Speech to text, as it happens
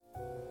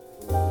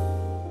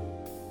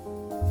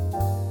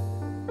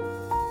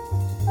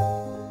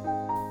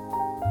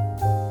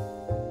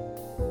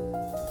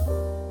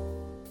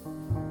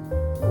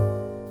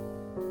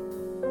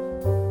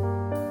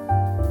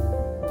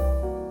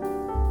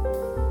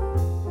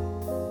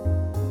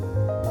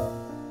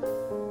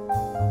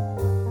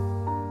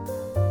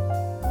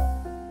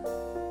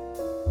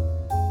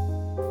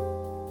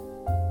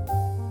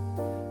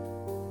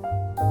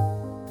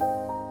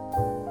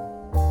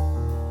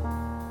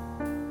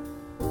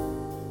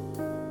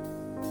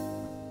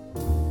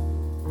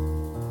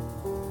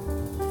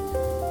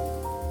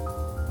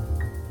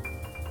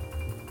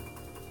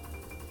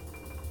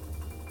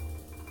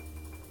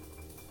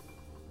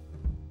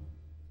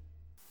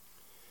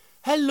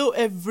Hello,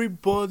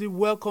 everybody.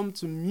 Welcome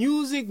to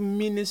Music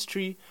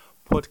Ministry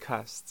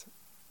Podcast.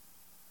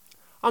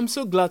 I'm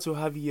so glad to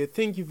have you here.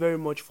 Thank you very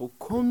much for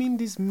coming.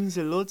 This means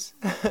a lot.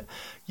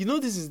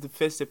 This is the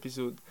first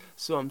episode,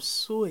 so I'm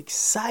so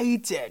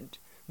excited.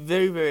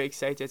 Very, very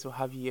excited to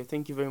have you here.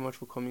 Thank you very much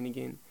for coming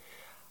again.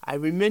 I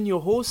remain your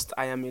host.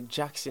 I am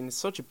Jackson. It's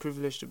such a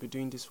privilege to be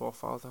doing this for our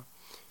Father.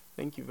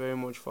 Thank you very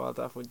much,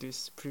 Father, for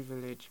this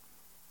privilege.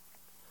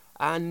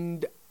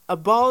 And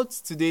about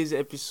today's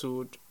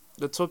episode,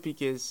 the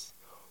topic is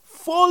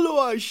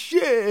followership.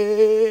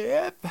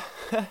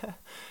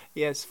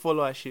 Yes,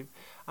 followership.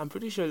 I'm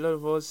pretty sure a lot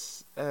of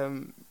us,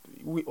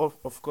 we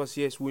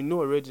know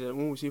already that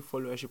when we say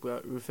followership, we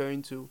are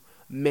referring to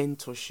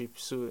mentorship.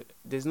 So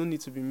there's no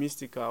need to be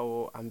mystical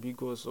or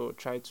ambiguous or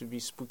try to be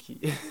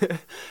spooky.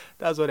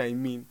 That's what I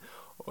mean.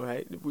 All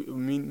right, we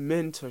mean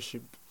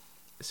mentorship.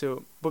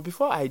 So, but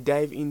before I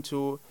dive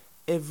into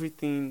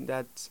everything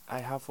that I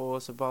have for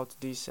us about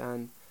this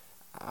and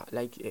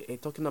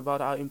talking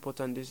about how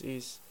important this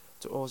is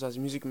to us as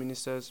music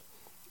ministers,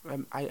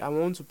 I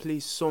want to play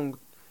a song.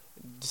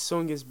 The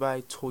song is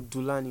by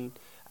Todulani,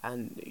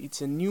 and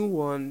it's a new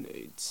one.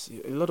 It's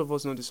a lot of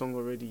us know the song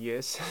already,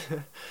 yes.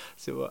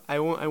 So I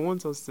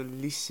want us to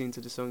listen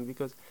to the song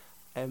because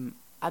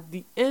at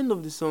the end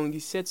of the song he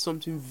said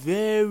something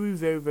very,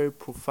 very, very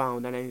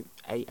profound, and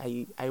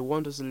I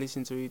want us to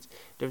listen to it.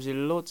 There's a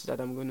lot that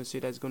I'm going to say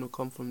that's going to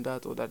come from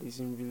that or that is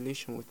in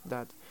relation with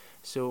that.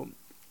 So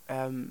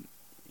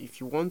if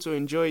you want to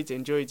enjoy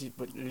it,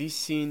 but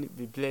listen,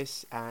 be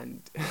blessed,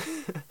 and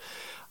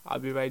I'll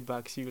be right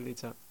back. See you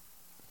later.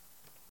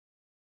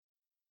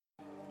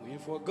 We're in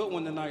for a good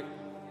one tonight.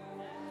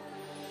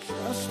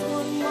 Just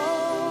one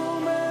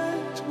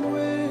moment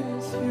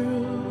with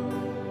you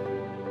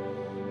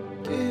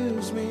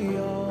gives me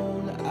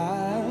all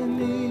I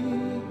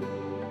need.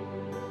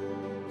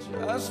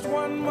 Just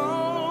one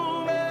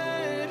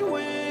moment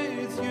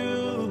with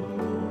you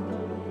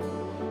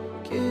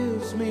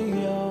gives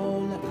me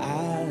all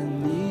I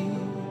need.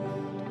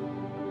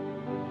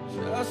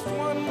 Just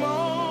one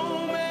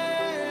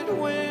moment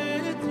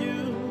with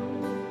you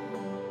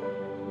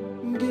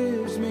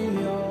gives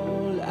me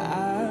all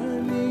I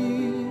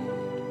need.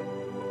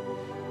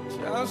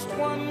 Just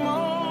one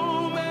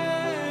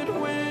moment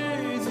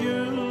with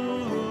you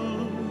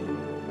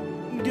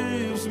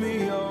gives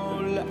me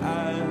all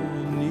I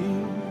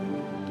need.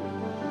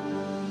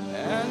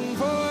 And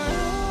forever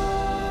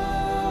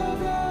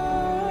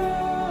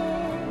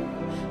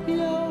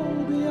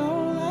you'll be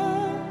all I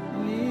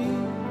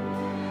need.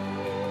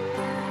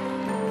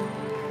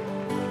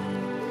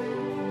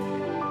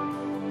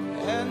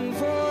 And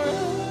forever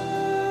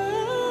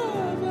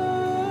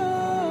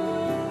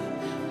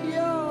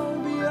you'll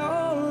be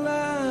all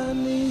I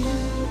need.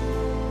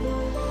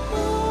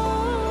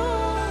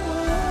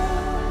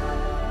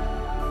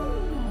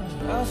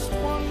 Just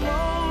one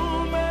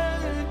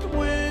moment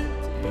with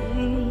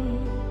you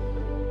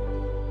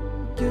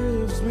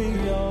gives me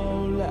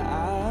all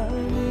I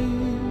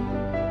need.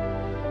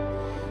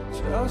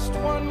 Just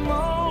one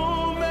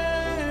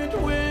moment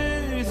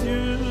with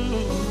you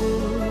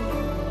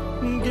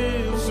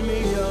gives me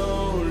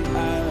all I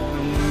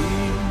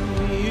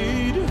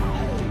need.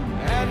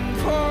 And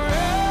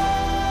forever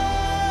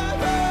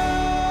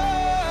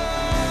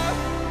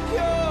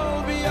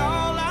you'll be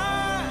all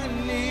I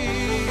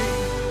need.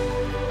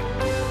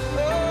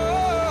 Oh,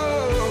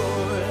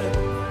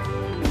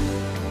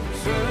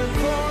 said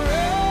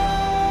forever,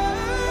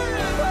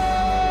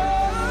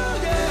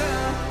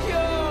 yeah,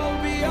 you'll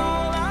be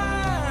all I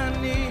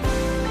need.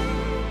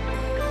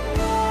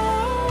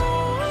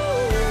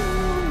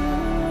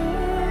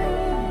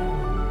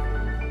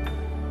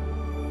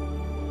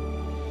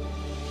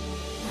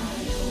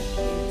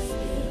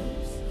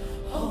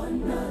 Or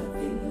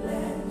nothing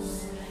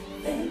less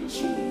than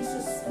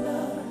Jesus'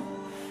 blood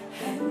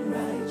and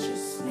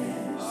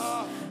righteousness.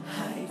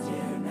 I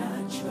dare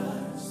not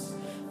trust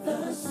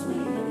the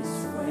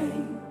sweetest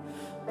frame,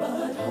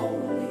 but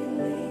wholly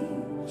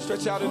lean.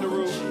 Stretch out in the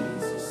room.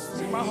 Jesus'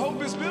 See, my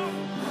hope is built.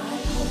 my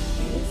hope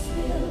is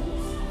built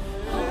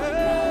on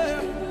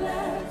nothing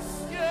less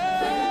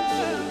than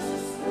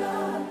Jesus'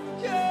 blood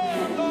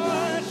Yeah, and Lord,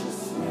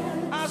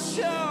 righteousness. I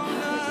shall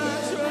not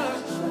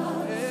trust.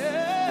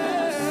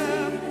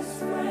 Sweetest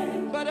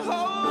frame, But but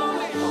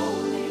holy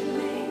wholly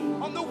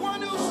lean. on the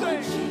one who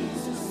saves.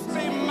 Jesus'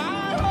 Say,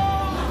 my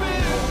hope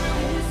is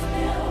is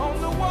built on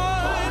the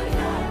one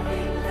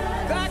nothing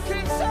less that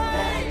can than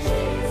save.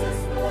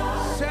 Jesus'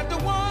 blood Said the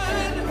one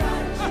and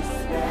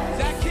righteousness.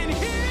 that can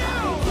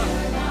heal.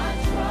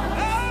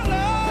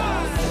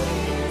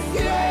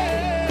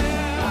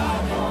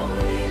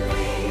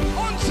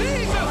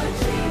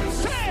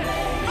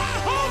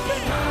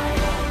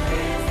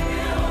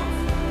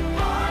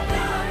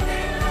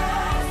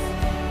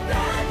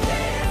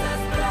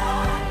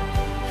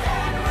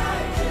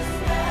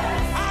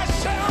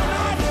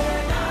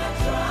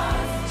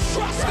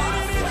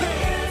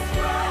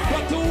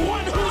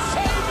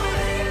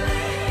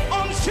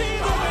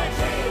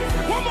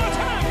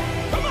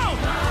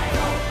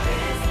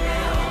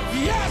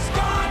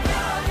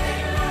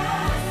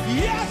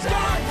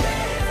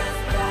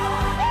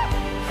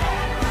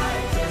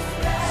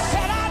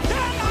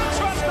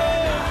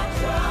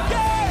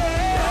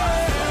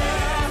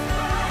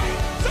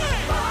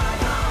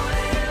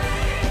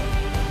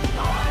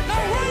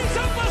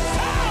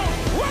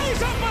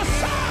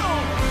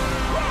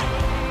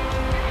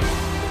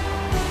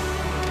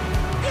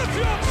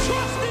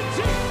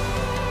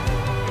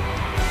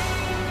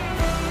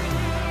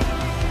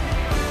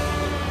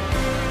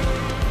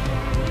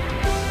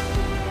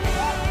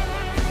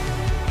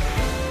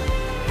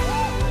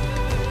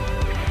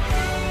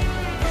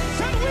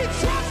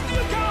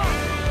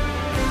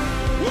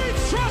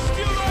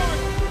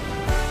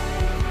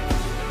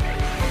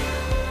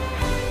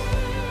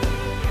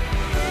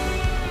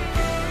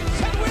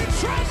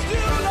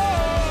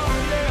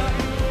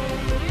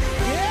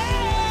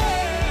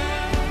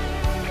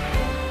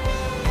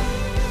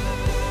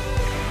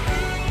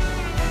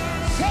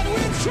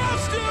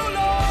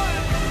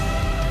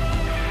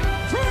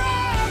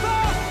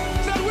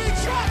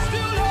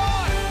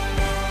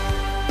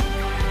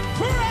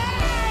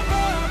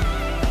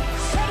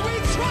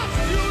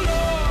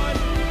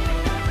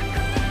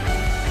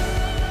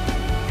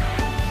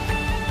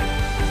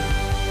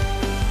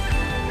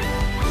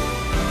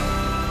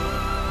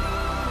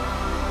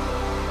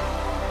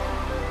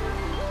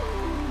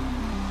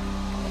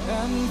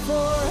 and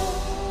forever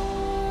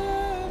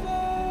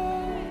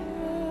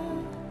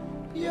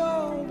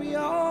you'll be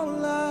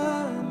all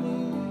I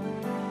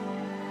need.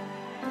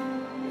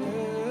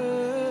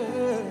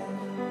 Yeah.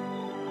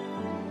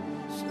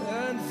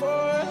 And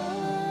forever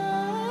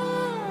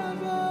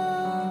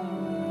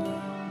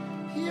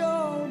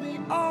you'll be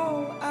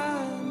all I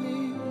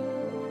need.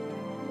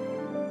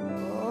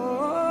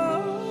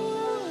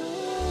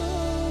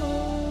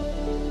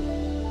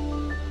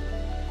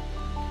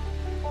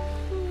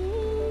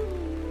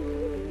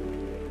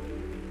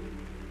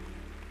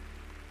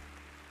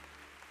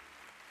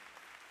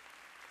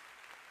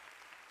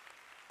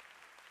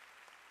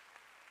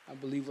 I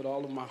believe with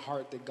all of my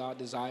heart that God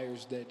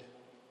desires that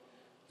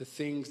the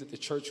things that the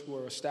church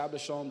were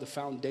established on, the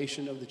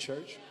foundation of the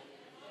church,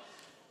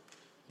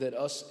 that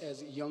us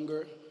as a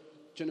younger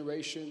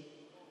generation,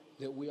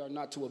 that we are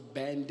not to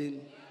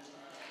abandon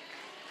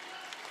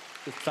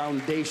the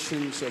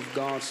foundations of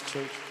God's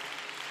church.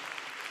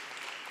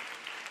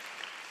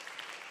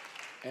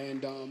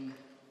 And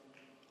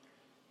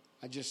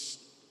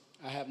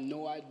I have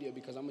no idea,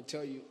 because I'm going to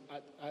tell you,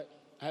 I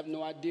have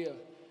no idea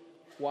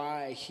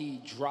why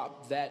he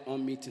dropped that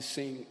on me to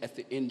sing at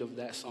the end of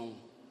that song.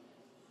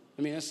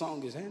 I mean, that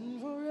song is, and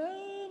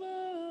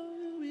forever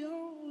you'll be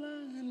all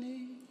I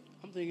need.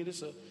 I'm thinking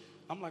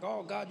I'm like,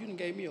 oh, God, you done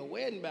gave me a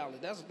wedding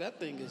ballad. That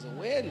thing is a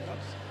wedding. I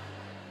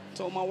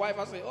told my wife,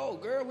 I said, oh,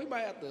 girl, we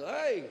might have to,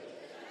 hey,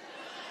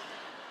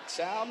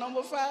 child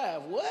number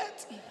 5,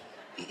 what?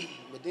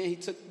 But then he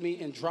took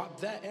me and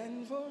dropped that,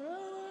 and forever,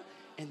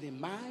 and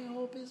then my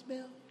hope is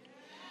built.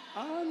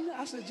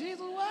 I said,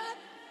 Jesus, what?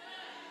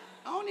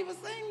 I don't even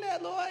sing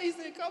that, Lord. He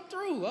said, come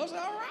through. I was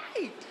like, all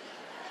right.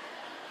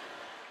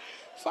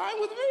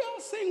 Fine with me.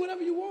 I'll sing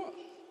whatever you want.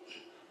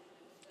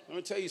 Let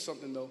me tell you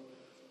something, though.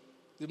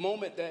 The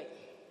moment that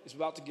is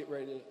about to get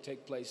ready to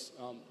take place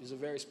is a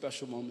very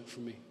special moment for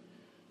me.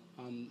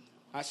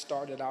 I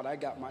started out, I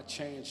got my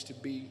chance to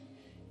be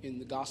in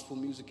the gospel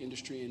music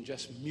industry and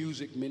just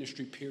music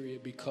ministry,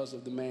 period, because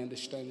of the man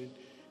that's standing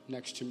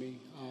next to me,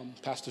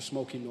 Pastor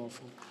Smokey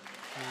Norfolk.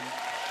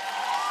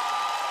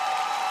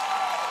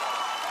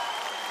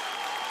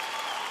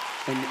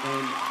 And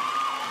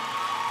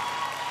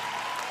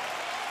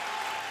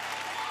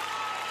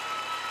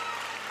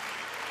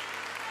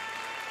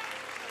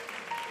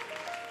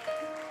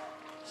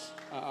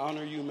I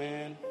honor you,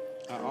 man.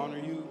 I honor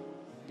you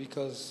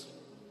because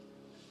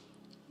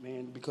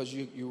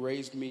you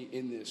raised me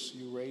in this.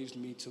 You raised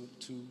me to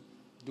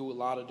do a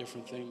lot of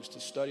different things, to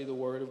study the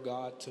Word of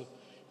God, to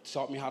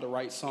taught me how to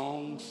write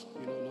songs.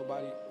 You know,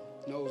 nobody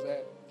knows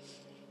that.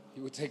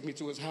 He would take me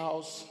to his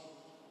house,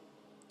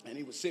 and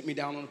he would sit me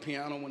down on the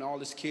piano when all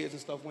his kids and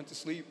stuff went to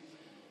sleep,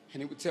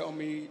 and he would tell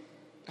me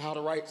how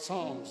to write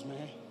songs,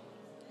 man.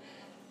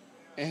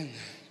 And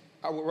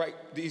I would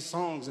write these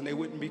songs, and they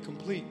wouldn't be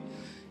complete.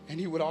 And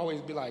he would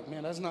always be like,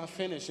 man, that's not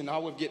finished. And I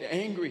would get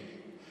angry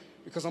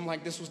because I'm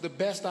like, this was the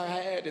best I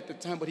had at the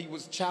time, but he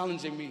was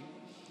challenging me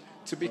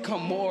to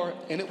become more,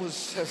 and it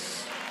was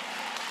just...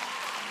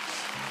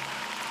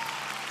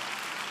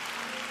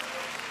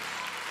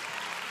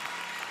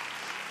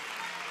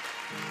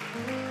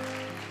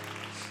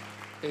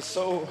 And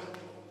so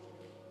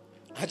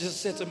I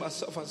just said to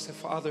myself, I said,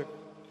 Father,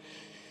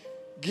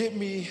 get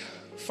me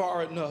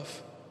far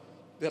enough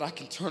that I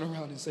can turn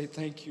around and say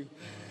thank you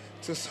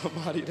to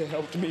somebody that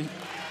helped me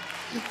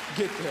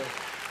get there.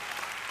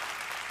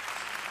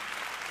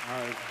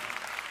 All right,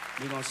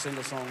 we're going to sing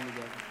a song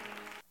together.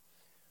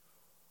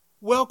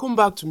 Welcome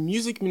back to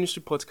Music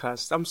Ministry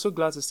Podcast. I'm so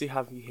glad to still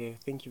have you here.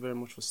 Thank you very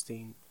much for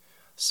staying.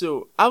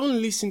 So,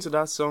 having listened to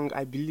that song,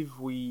 I believe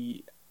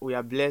we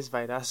are blessed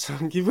by that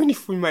song, even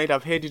if we might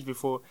have heard it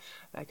before.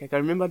 Like, I can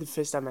remember the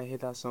first time I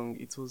heard that song,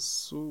 it was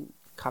so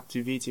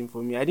captivating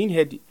for me. I didn't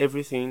hear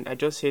everything, I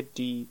just heard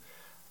the,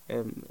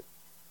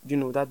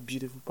 that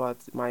beautiful part,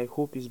 my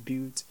hope is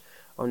built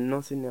on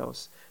nothing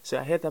else. So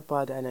I heard that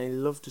part and I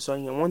loved the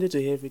song. I wanted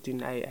to hear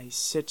everything. I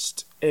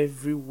searched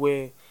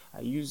everywhere.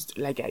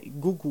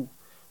 Google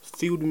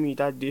filled me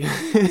that day.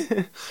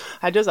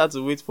 I just had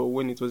to wait for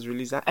when it was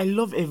released. I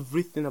love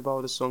everything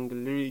about the song, the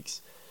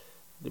lyrics,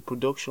 the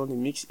production, the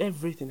mix,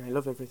 everything. I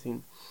love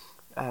everything.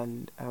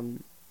 And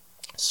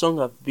song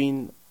have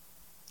been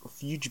of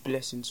huge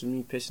blessing to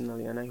me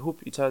personally, and I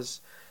hope it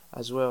has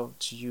as well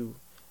to you.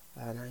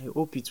 And I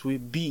hope it will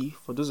be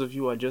for those of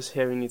you who are just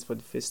hearing it for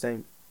the first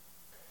time.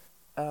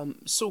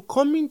 So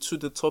coming to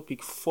the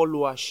topic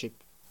followership.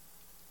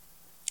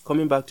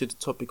 Coming back to the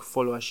topic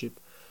followership,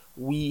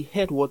 we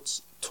heard what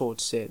Todd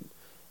said.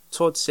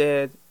 Todd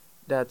said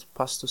that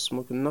Pastor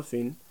Smoke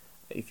Nothing,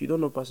 if you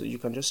don't know Pastor, you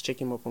can just check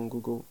him up on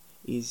Google,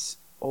 is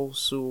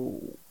also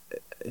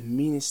a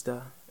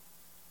minister,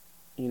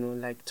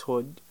 like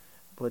Todd,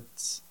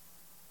 but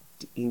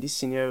in this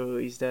scenario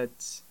is that,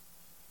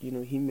 he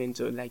meant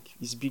to,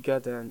 he's bigger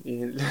than,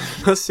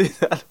 let's not say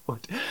that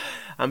word.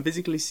 I'm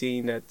basically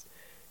saying that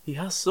he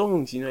has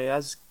songs, he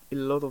has a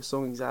lot of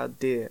songs out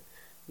there.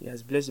 He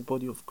has blessed the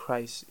body of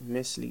Christ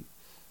immensely.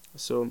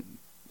 So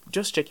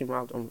just check him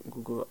out on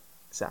Google.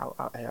 So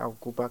I'll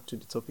go back to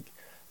the topic.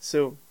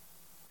 So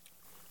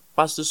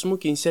Pastor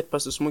Smoking said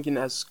Pastor Smoking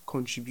has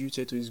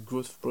contributed to his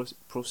growth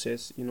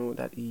process,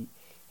 that he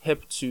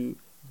helped to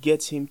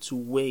get him to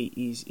where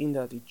he is, in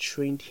that he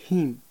trained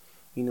him,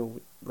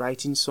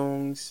 writing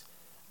songs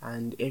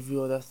and every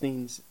other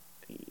things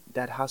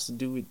that has to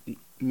do with the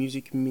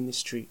music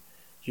ministry,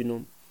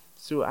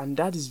 So, and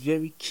that is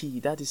very key.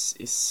 That is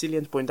a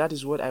salient point. That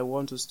is what I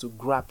want us to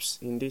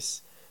grasp in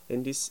this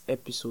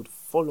episode: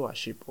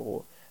 followership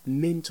or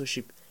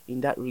mentorship. In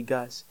that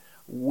regards,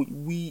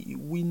 we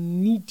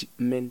need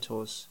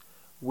mentors.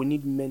 We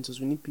need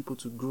mentors. We need people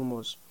to groom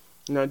us.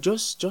 Now,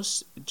 just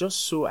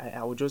so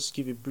I will just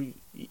give a brief,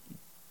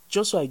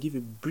 just so I give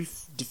a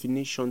brief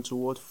definition to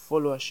what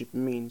followership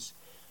means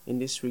in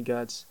this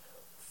regards.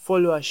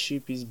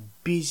 Followership is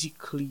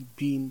basically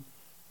being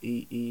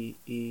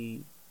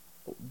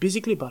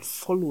basically about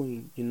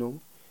following.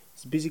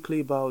 It's basically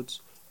about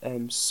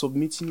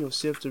submitting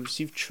yourself to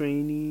receive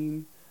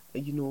training,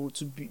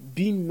 to be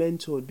being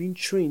mentored, being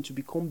trained to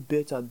become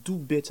better, do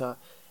better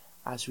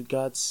as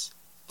regards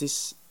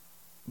this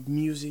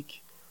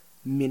music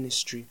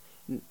ministry.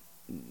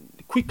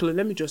 Quickly,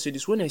 let me just say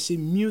this: when I say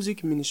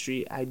music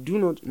ministry, I do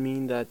not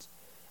mean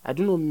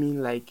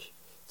like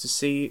to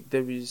say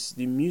there is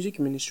the music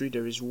ministry,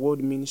 there is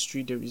word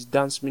ministry, there is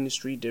dance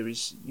ministry, there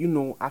is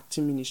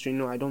acting ministry.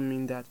 No, I don't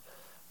mean that.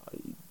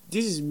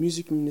 This is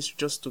music ministry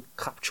just to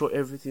capture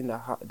everything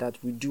that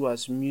we do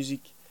as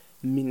music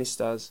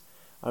ministers.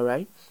 All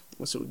right.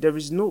 So there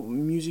is no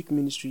music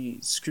ministry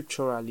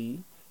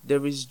scripturally.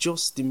 There is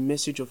just the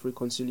message of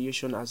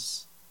reconciliation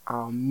as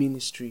our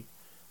ministry.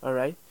 All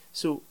right.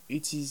 So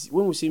it is,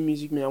 when we say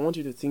music, I want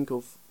you to think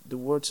of the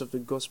words of the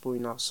gospel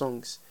in our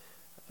songs.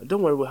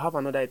 Don't worry, we'll have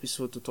another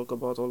episode to talk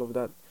about all of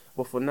that.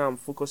 But for now, I'm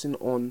focusing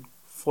on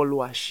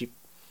followership.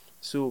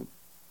 So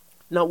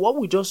now, what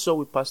we just saw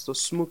with Pastor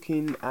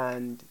Smoking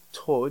and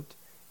Todd,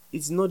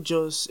 it's not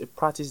just a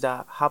practice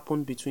that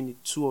happened between the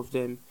two of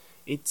them.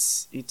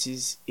 It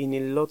is in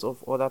a lot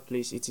of other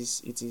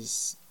places. It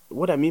is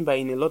what I mean by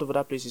in a lot of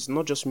other places.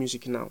 Not just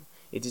music now.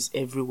 It is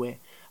everywhere.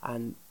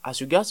 And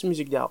as regards to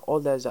music, there are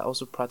others that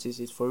also practice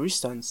it. For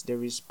instance,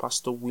 there is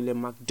Pastor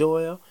William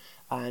McDowell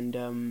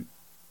and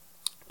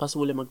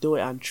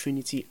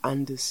Trinity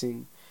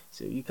Anderson.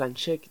 So you can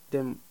check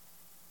them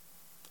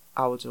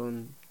out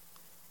on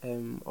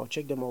or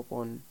check them up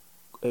on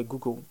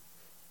Google.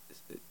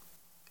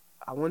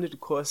 I wanted to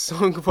call a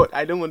song, but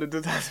I don't want to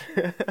do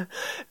that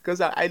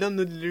because I don't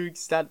know the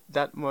lyrics that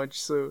much,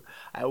 so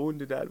I won't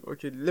do that.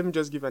 Okay, let me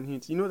just give an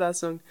hint. You know that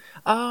song,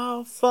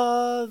 Our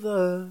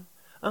Father,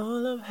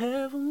 all of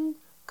heaven,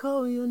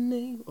 call your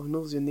name, or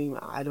knows your name.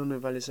 I don't know,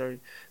 Valley,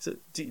 sorry. So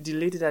the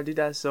lady that did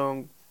that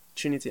song,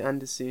 Trinity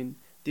Anderson,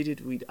 did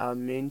it with our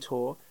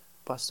mentor,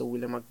 Pastor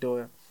William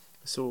McDowell.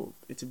 So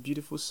it's a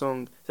beautiful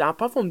song. So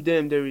apart from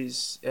them, there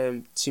is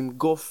Tim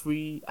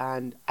Godfrey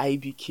and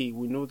IBK.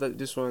 We know that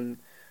this one,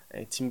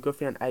 Tim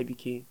Godfrey and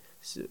IBK.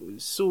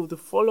 So the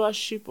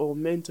followership or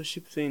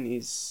mentorship thing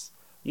is,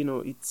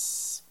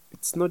 it's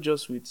not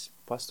just with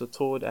Pastor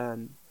Todd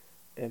and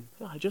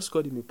I just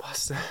called him a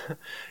pastor.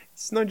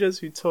 It's not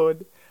just with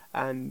Todd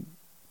and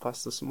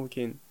Pastor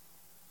Smoking.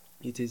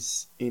 It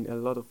is in a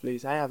lot of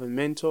places. I have a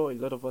mentor. A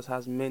lot of us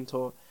has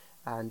mentor,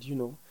 and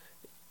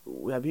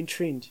we have been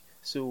trained.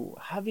 So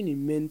having a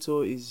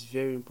mentor is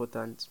very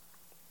important.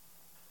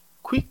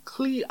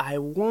 Quickly, I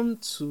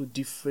want to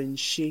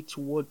differentiate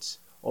what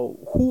or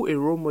who a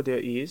role model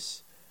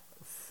is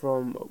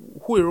from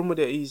who a role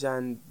model is,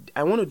 and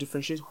I want to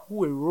differentiate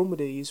who a role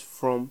model is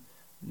from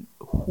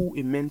who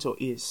a mentor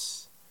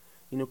is.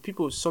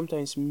 People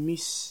sometimes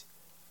miss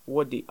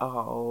what they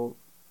are or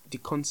the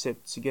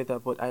concept together,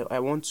 but I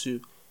want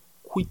to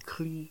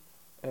quickly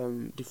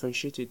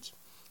differentiate it.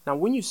 Now,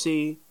 when you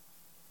say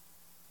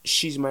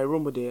she's my role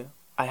model,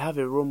 I have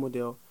a role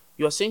model,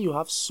 you are saying you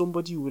have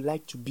somebody you would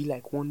like to be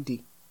like one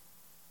day.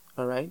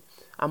 Alright?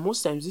 And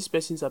most times these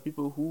persons are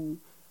people who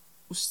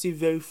stay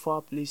very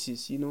far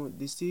places,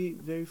 they stay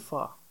very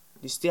far.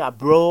 They stay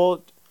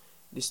abroad,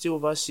 they stay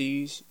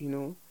overseas,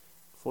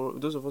 For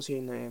those of us here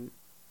in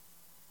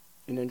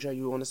Nigeria,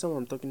 you understand what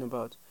I'm talking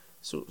about.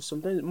 So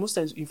most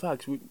times, in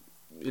fact, a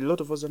lot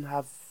of us don't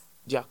have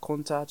their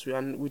contacts,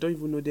 and we don't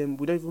even know them.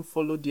 We don't even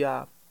follow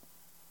their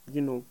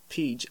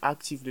page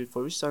actively.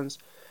 For instance,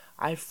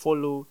 I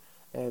follow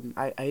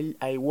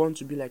I want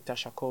to be like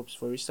Tasha Cobbs,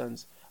 for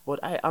instance, but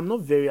I'm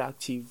not very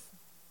active,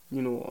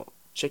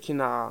 checking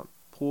her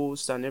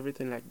posts and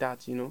everything like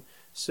that,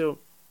 so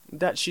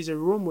that she's a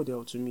role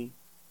model to me.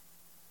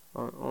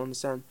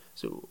 Understand?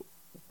 So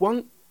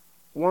one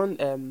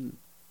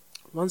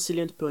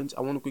salient point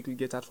I want to quickly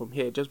get at from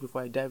here, just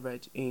before I dive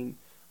right in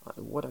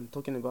what I'm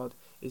talking about,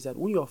 is that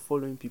when you are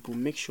following people,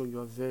 make sure you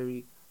are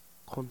very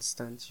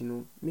constant.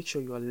 Make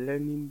sure you are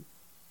learning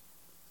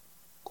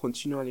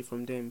continually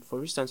from them.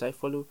 For instance, I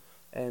follow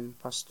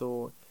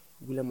Pastor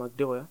William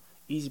McDowell.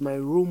 He's my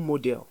role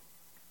model.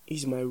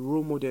 He's my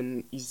role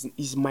model.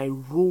 Is my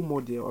role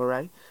model. All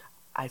right.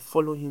 I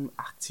follow him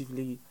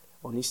actively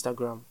on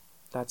Instagram.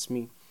 That's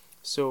me.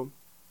 So,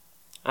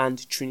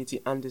 and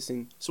Trinity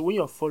Anderson. So when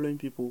you are following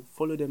people,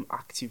 follow them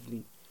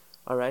actively.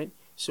 All right.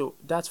 So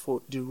that's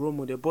for the role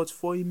model. But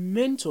for a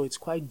mentor, it's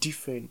quite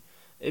different.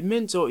 A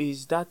mentor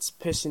is that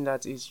person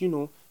that is,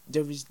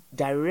 there is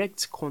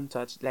direct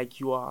contact, like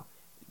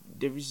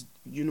there is,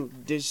 you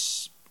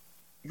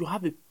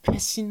have a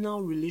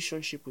personal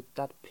relationship with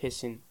that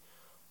person,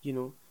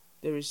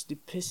 there is the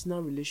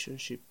personal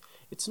relationship.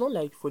 It's not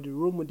like for the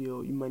role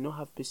model, you might not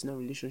have personal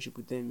relationship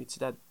with them. It's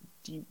that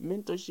the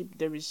mentorship,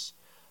 there is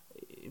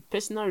a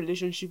personal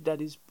relationship that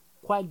is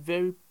quite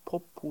very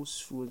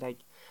purposeful. Like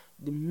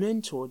the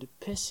mentor, the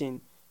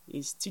person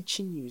is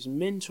teaching you, is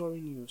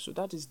mentoring you. So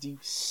that is the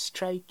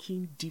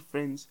striking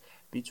difference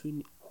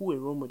between who a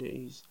role model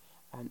is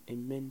and a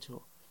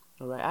mentor.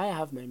 Alright, I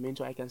have my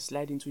mentor. I can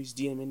slide into his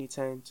DM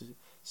anytime to,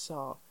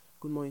 sir,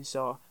 good morning,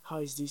 sir. How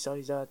is this? How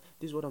is that?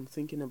 This is what I'm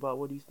thinking about.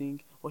 What do you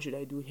think? What should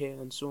I do here?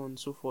 And so on and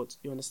so forth.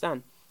 You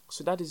understand?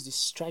 So that is the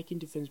striking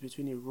difference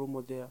between a role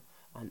model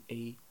and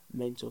a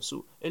mentor.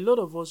 So a lot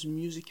of us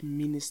music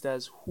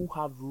ministers who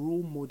have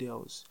role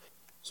models.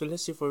 So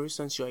let's say, for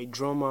instance, you're a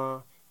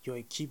drummer, you're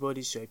a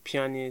keyboardist, you're a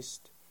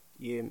pianist,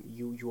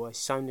 you are a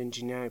sound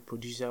engineer, a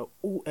producer,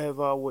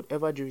 whoever,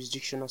 whatever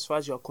jurisdiction, as far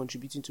as you are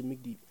contributing to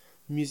make the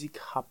music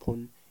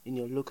happen in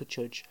your local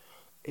church.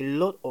 A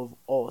lot of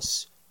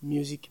us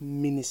music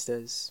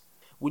ministers,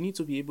 we need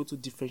to be able to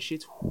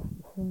differentiate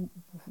who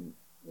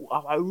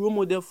our role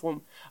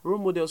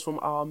models from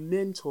our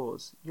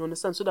mentors. You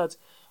understand? So that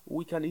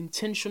we can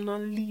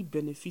intentionally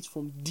benefit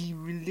from the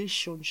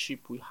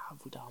relationship we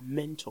have with our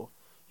mentor.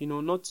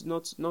 Not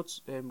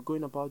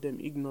going about them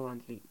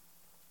ignorantly.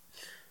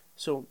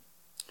 So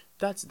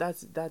that's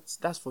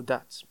for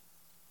that.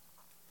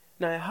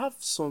 Now I have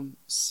some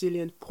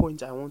salient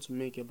points I want to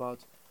make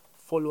about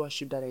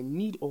followership that I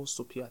need us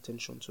to pay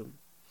attention to.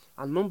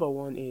 And number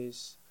one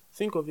is,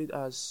 think of it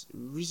as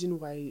reason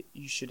why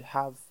you should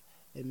have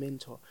a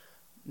mentor.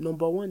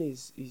 Number one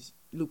is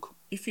look,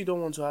 if you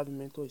don't want to have a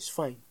mentor, it's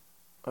fine.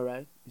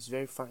 Alright? It's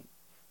very fine.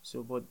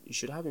 So, but you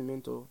should have a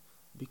mentor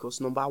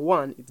because number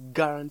one, it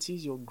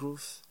guarantees your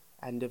growth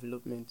and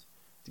development.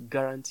 It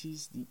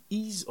guarantees the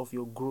ease of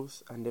your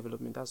growth and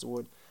development. That's the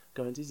word.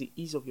 Guarantees the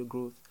ease of your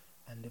growth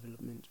and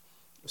development.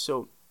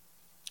 So,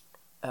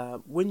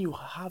 when you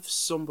have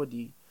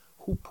somebody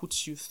who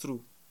puts you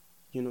through,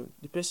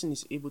 the person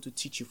is able to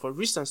teach you. For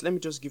instance, let me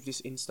just give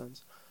this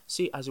instance.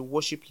 Say, as a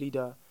worship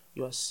leader,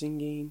 you are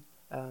singing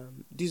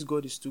This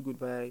God is Too Good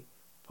by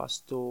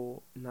Pastor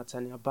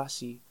Nathaniel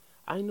Bassey.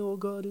 I know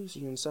God is,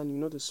 you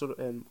understand, the sort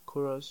of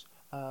chorus.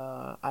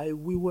 I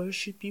will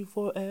worship you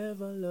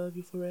forever, love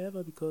you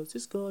forever, because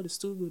this God is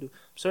too good.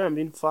 Sorry, I'm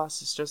being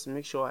fast. It's just to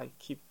make sure I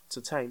keep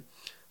to time.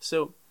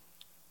 So,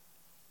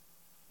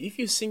 if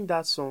you sing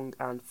that song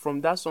and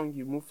from that song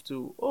you move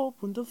to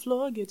open the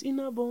floodgate in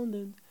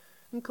abundance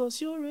and cause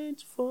your rain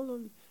to fall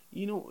on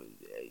me,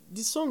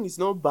 the song is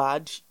not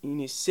bad in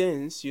a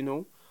sense,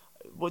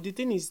 but the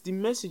thing is, the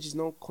message is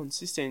not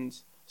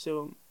consistent.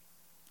 So,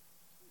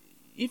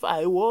 if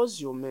I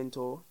was your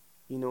mentor,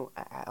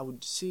 I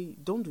would say,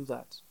 don't do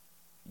that.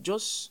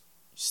 Just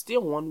stay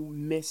on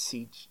one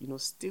message,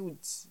 stay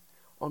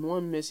on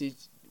one message.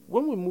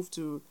 When we move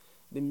to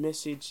the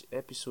message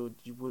episode,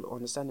 you will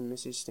understand the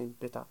message thing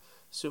better.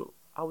 So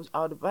I would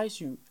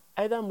advise you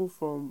either move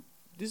from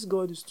This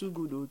God is Too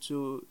Good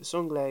to a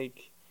song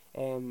like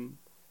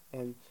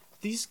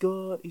This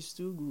God is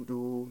too good,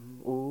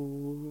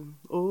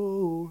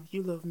 oh,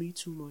 you love me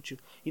too much.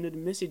 The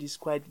message is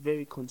quite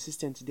very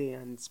consistent today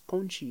and it's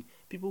punchy.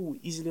 People will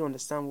easily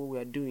understand what we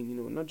are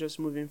doing, not just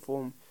moving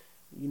from,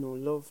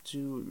 love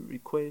to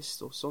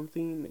request or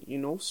something,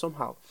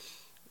 somehow.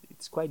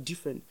 It's quite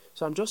different.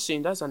 So I'm just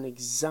saying that's an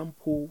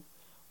example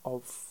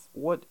of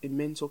what a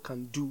mentor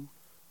can do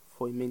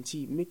for a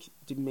mentee. Make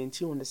the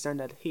mentee understand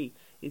that, hey,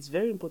 it's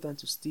very important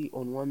to stay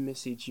on one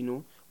message.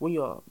 When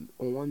you're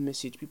on one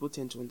message, people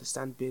tend to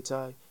understand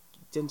better,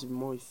 tend to be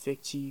more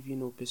effective,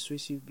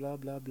 persuasive, blah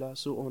blah blah,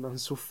 so on and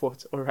so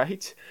forth. All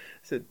right.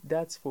 So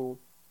that's one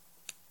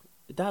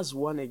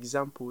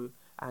example,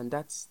 and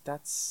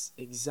that's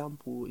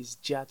example is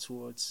geared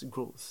towards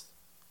growth.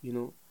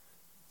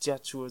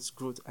 Geared towards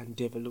growth and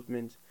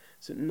development.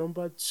 So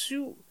number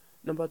two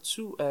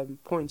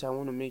point I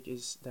want to make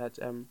is that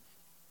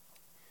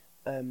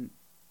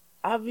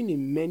having a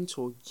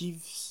mentor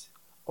gives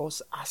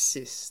us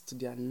access to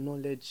their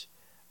knowledge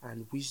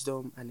and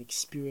wisdom and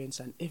experience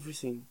and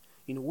everything.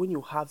 When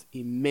you have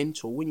a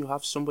mentor, when you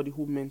have somebody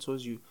who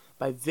mentors you,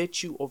 by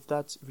virtue of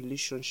that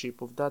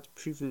relationship, of that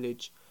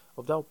privilege,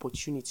 of that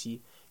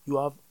opportunity, you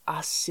have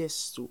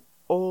access to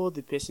all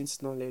the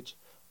person's knowledge,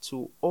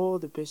 to all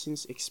the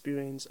person's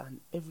experience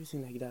and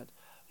everything like that.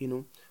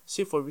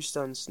 Say for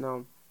instance,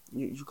 now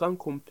you can't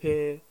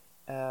compare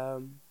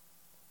the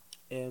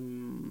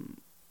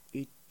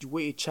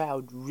way a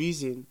child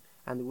reason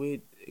and the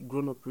way a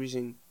grown-up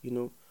reason.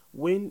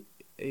 When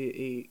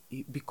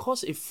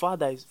because a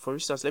father is, for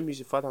instance, let me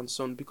use a father and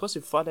son, because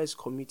a father is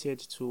committed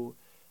to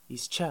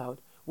his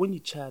child, when the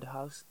child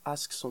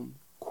asks some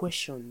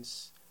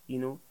questions,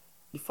 the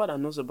father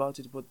knows about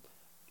it, but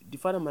the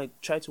father might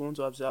try to want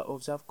to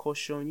observe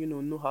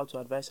caution, know how to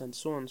advise and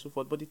so on and so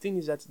forth. But the thing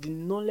is that the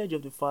knowledge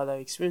of the father,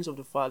 experience of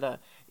the father,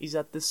 is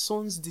at the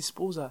son's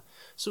disposal.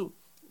 So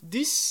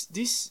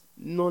this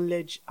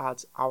knowledge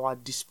at our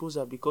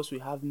disposal, because we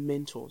have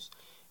mentors,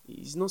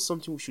 is not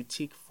something we should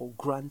take for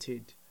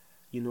granted.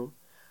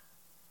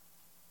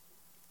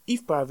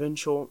 If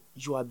peradventure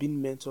you are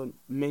being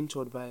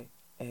mentored by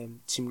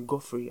Tim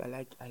Godfrey,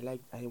 I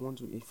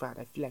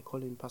feel like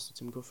calling Pastor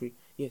Tim Godfrey.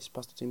 Yes,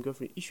 Pastor Tim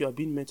Godfrey. If you are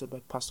being mentored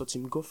by Pastor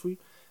Tim Godfrey,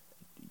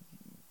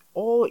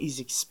 all his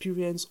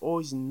experience, all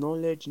his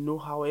knowledge,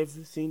 know-how,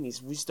 everything,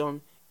 his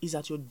wisdom is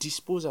at your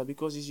disposal,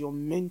 because he's your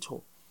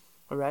mentor.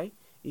 All right,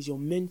 he's your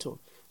mentor.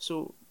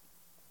 So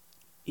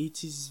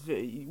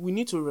we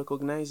need to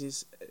recognize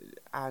this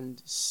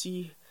and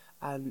see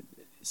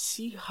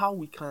how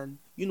we can,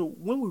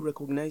 when we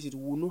recognize it,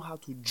 we'll know how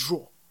to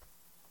draw.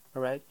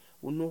 All right,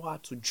 we'll know how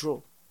to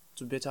draw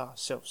to better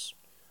ourselves.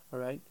 All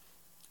right,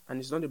 and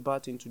it's not a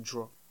bad thing to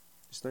draw.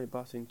 It's not a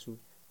bad thing to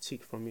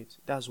take from it.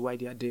 That's why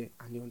they are there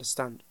and they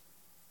understand.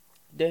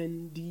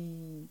 Then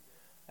the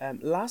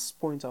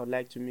last point I would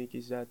like to make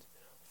is that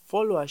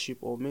followership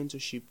or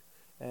mentorship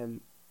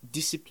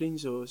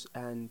disciplines us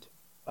and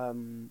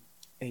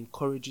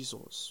encourages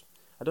us.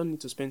 I don't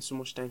need to spend so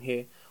much time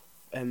here.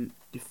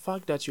 The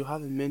fact that you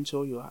have a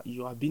mentor,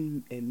 you are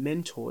being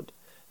mentored,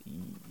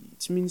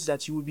 it means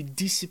that you will be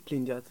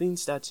disciplined. There are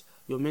things that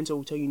your mentor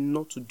will tell you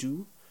not to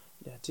do.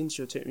 There are things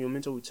your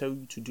mentor will tell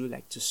you to do,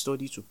 like to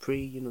study, to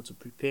pray, to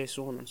prepare,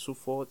 so on and so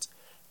forth,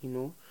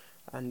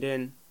 and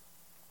then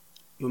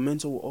your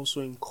mentor will also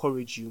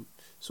encourage you.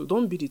 So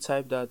don't be the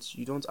type that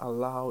you don't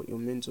allow your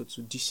mentor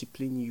to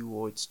discipline you,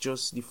 or it's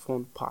just the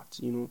fun part.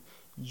 You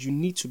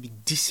need to be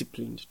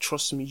disciplined.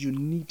 Trust me, you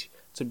need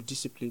to be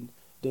disciplined.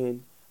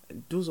 Then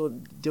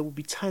there will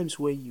be times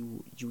where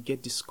you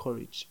get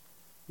discouraged.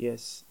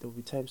 Yes, there will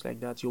be times like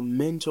that. Your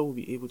mentor will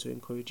be able to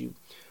encourage you.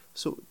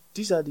 So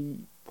these are the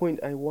point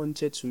I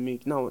wanted to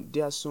make. Now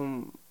there are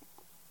some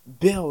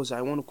bells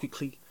I want to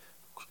quickly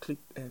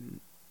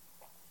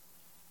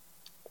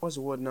what's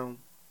the word now?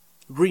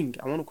 Ring.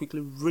 I want to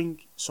quickly ring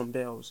some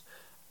bells.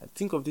 I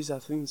think of these are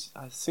things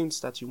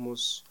that you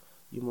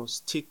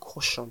must take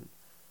caution.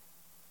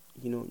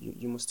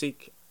 You must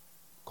take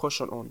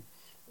caution on.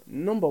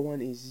 Number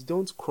one is,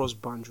 don't cross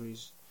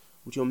boundaries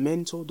with your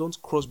mentor.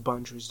 Don't cross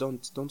boundaries.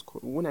 Don't.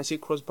 When I say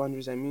cross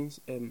boundaries, I mean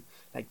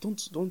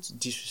don't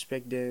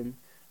disrespect them.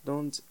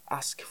 Don't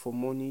ask for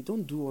money.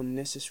 Don't do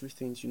unnecessary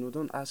things.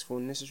 Don't ask for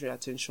unnecessary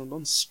attention.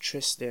 Don't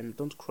stress them.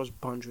 Don't cross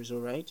boundaries. All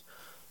right.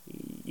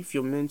 If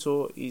your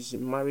mentor is a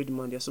married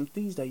man, there are some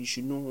things that you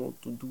should know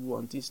what to do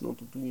and things not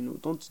to do.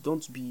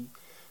 Don't be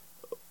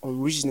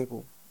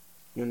unreasonable.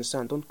 You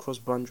understand? Don't cross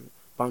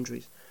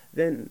boundaries.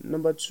 Then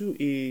number two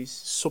is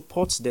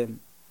support them.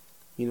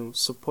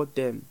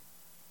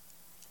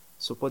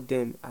 Support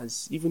them,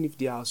 as even if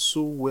they are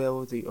so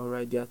wealthy. All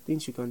right, there are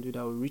things you can do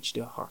that will reach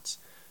their hearts.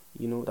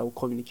 That will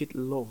communicate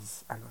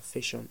love and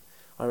affection.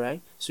 All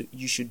right, so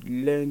you should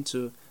learn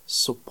to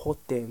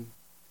support them.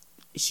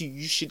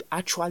 You should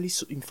actually,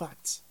 in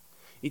fact,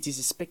 it is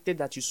expected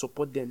that you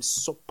support them.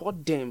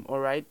 Support them, all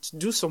right?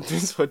 Do some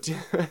things for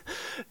them.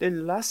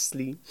 Then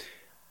lastly,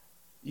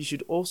 you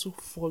should also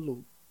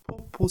follow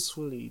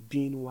purposefully,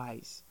 being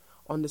wise.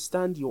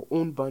 Understand your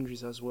own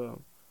boundaries as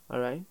well, all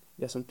right?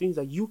 There are some things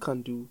that you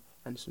can do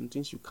and some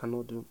things you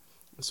cannot do.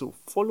 So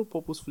follow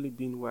purposefully,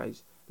 being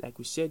wise. Like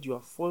we said, you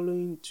are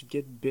following to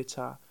get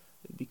better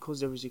because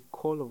there is a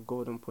call of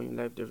God upon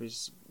your life. There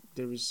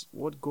is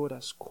what God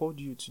has called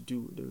you to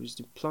do. There is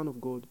the plan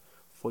of God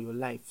for your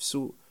life.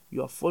 So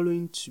you are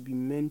following to be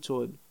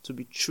mentored, to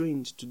be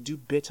trained, to do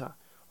better.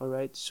 All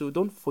right. So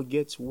don't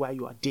forget why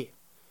you are there,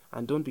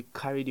 and don't be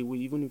carried away,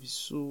 even if it's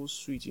so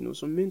sweet.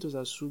 Some mentors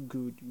are so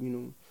good.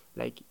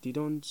 Like they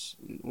don't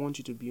want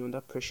you to be under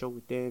pressure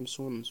with them,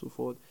 so on and so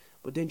forth.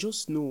 But then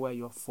just know why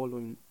you are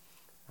following,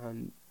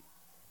 and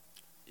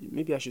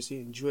maybe I should say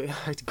enjoy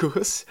how it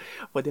goes.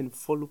 But then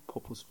follow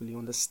purposefully.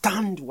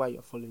 Understand why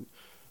you're following.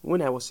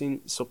 When I was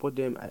saying support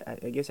them,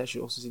 I guess I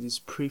should also say this: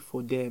 pray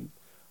for them.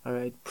 All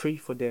right, pray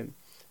for them.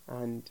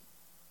 And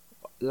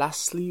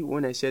lastly,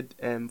 when I said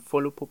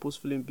follow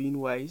purposefully and being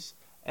wise,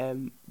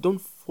 don't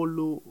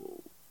follow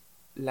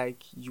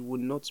like you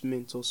would not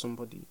mentor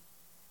somebody.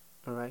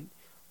 All right,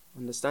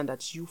 understand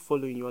that you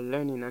following, you're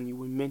learning, and you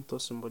will mentor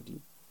somebody.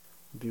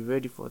 Be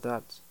ready for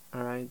that.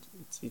 All right,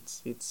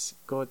 it's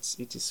God's.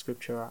 It is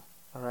scriptural.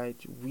 All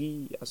right,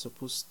 we are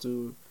supposed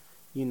to,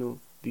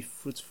 be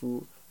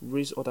fruitful,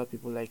 raise other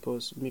people like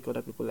us, make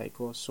other people like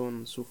us, so on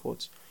and so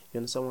forth. You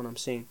understand what I'm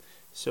saying?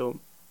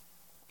 So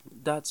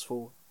that's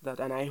for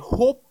that. And I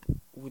hope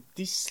with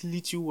these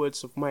little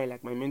words of mine,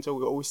 like my mentor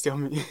will always tell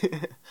me,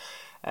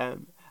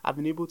 I've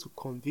been able to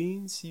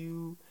convince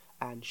you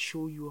and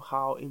show you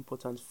how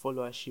important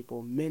followership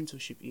or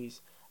mentorship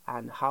is,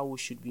 and how we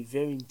should be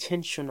very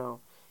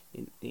intentional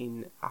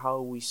in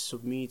how we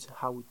submit,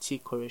 how we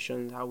take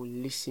corrections, how we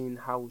listen,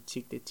 how we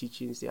take the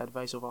teachings, the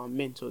advice of our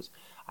mentors.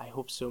 I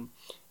hope so.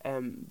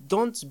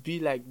 Don't be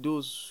like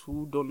those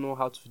who don't know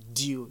how to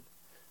deal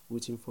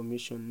with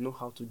information, know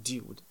how to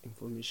deal with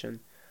information.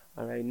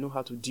 All right, know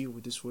how to deal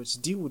with these words,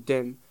 deal with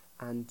them,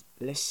 and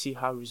let's see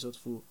how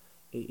resultful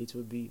it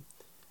will be.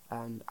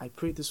 And I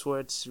pray these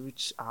words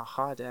reach our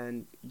heart,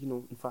 and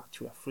in fact,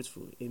 we are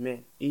fruitful.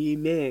 Amen.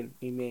 Amen.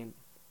 Amen.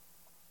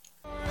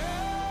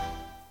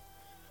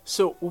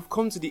 So we've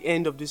come to the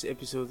end of this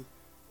episode.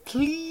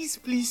 Please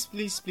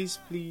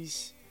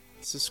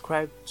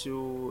subscribe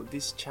to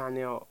this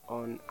channel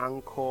on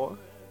Anchor.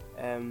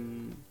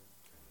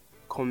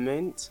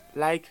 Comment,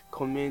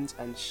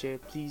 and share.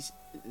 Please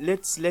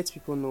let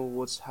people know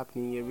what's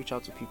happening here. Reach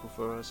out to people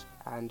for us,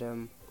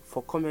 and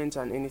for comments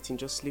and anything,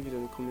 just leave it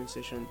in the comment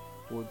section.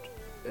 Would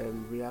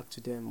react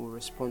to them, will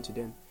respond to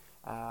them.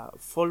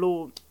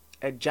 Follow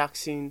Ed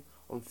Jackson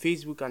on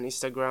Facebook and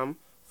Instagram.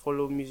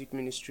 Follow Music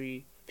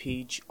Ministry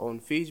page on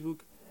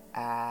Facebook,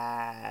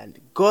 and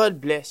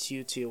God bless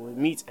you till we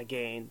meet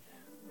again.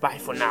 Bye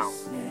for now.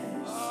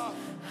 I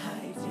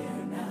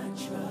dare not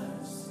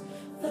trust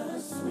the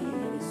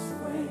sweetest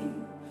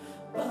frame,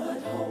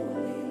 but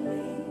wholly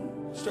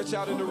lean. Stretch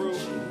out in the room.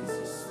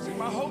 See,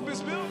 my hope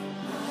is built.